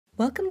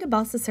Welcome to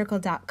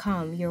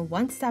BalsaCircle.com, your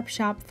one-stop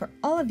shop for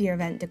all of your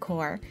event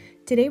decor.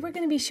 Today we're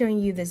going to be showing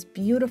you this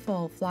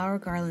beautiful flower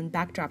garland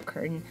backdrop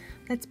curtain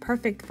that's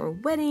perfect for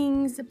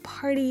weddings,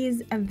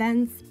 parties,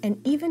 events, and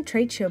even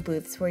trade show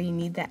booths where you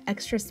need that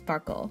extra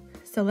sparkle.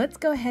 So let's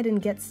go ahead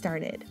and get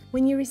started.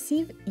 When you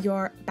receive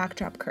your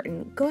backdrop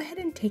curtain, go ahead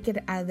and take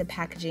it out of the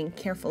packaging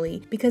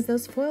carefully because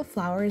those foil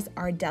flowers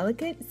are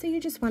delicate, so you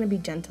just want to be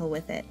gentle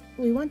with it.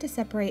 We want to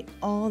separate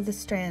all the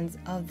strands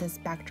of this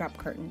backdrop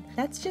curtain.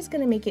 That's just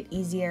going to make it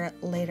easier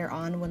later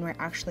on when we're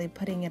actually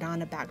putting it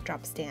on a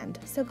backdrop stand.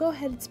 So go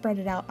ahead and spread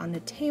it out on the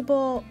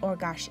table or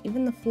gosh,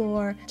 even the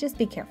floor. Just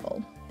be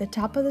careful. The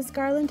top of this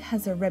garland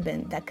has a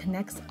ribbon that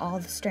connects all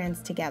the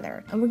strands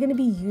together, and we're going to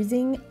be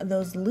using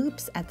those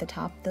loops at the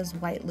top, those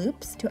white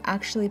loops, to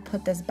actually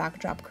put this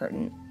backdrop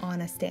curtain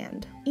on a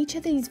stand. Each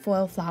of these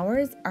foil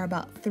flowers are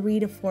about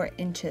 3 to 4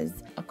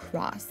 inches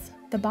across.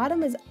 The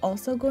bottom is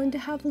also going to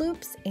have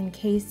loops in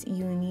case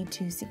you need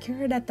to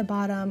secure it at the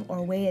bottom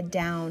or weigh it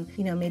down.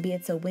 You know, maybe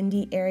it's a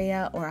windy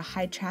area or a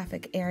high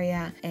traffic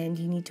area and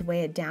you need to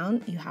weigh it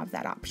down, you have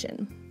that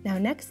option. Now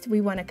next,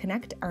 we want to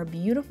connect our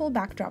beautiful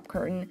backdrop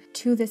curtain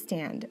to the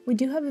stand. We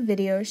do have a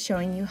video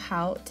showing you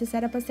how to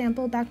set up a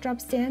sample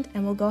backdrop stand,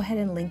 and we'll go ahead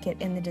and link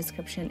it in the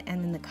description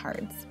and in the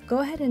cards. Go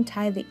ahead and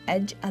tie the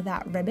edge of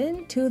that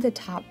ribbon to the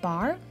top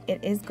bar.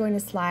 It is going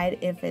to slide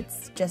if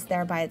it's just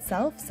there by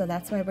itself, so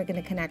that's why we're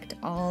going to connect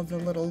all the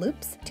little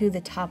loops to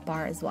the top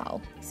bar as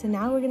well. So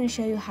now we're going to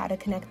show you how to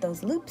connect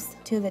those loops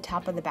to the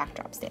top of the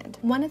backdrop stand.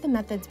 One of the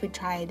methods we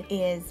tried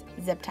is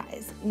zip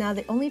ties. Now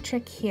the only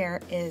trick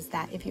here is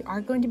that if you are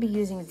going to be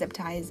using zip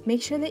ties,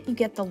 make sure that you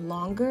get the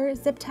longer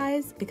zip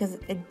ties because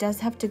it does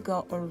have to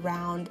go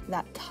around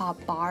that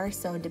top bar.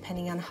 So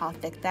depending on how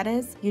thick that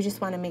is, you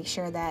just want to make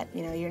sure that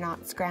you're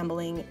not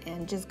scrambling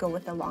and just go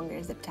with the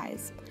longer zip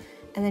ties.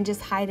 And then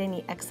just hide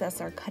any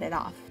excess or cut it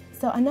off.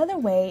 So another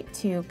way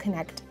to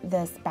connect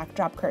this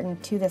backdrop curtain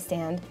to the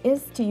stand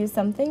is to use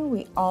something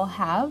we all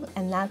have,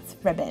 and that's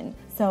ribbon.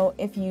 So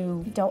if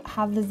you don't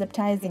have the zip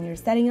ties and you're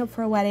setting up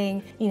for a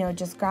wedding,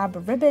 just grab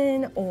a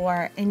ribbon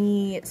or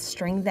any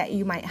string that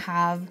you might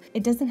have.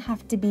 It doesn't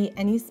have to be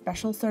any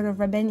special sort of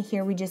ribbon.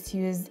 Here we just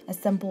use a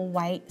simple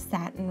white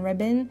satin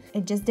ribbon.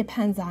 It just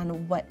depends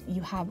on what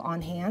you have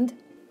on hand.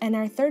 And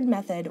our third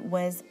method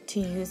was to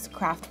use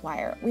craft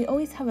wire. We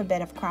always have a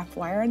bit of craft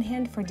wire on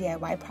hand for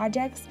DIY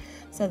projects,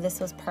 so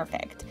this was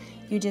perfect.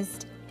 You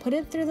just put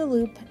it through the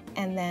loop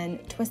and then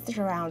twist it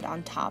around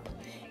on top.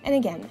 And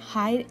again,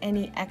 hide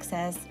any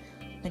excess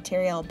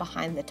material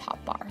behind the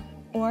top bar,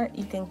 or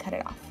you can cut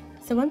it off.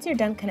 So once you're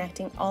done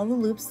connecting all the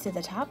loops to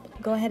the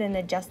top, go ahead and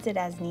adjust it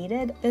as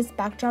needed. This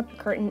backdrop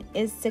curtain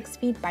is 6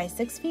 feet by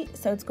 6 feet,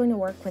 so it's going to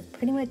work with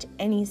pretty much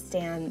any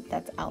stand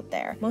that's out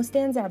there. Most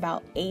stands are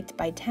about 8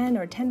 by 10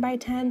 or 10 by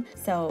 10,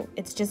 so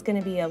it's just going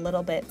to be a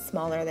little bit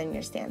smaller than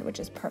your stand, which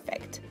is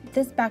perfect.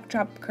 This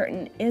backdrop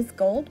curtain is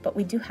gold, but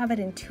we do have it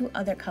in 2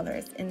 other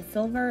colors, in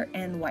silver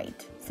and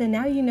white. So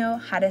now you know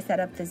how to set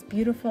up this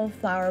beautiful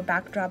flower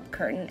backdrop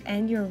curtain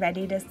and you're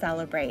ready to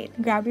celebrate.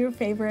 Grab your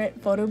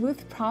favorite photo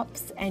booth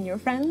props and your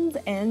friends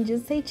and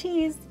just say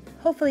cheese.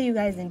 Hopefully you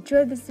guys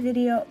enjoyed this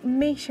video.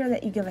 Make sure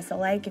that you give us a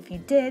like if you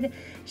did,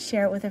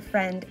 share it with a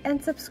friend,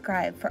 and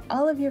subscribe for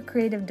all of your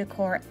creative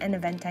decor and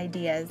event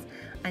ideas.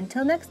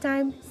 Until next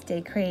time,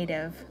 stay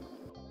creative.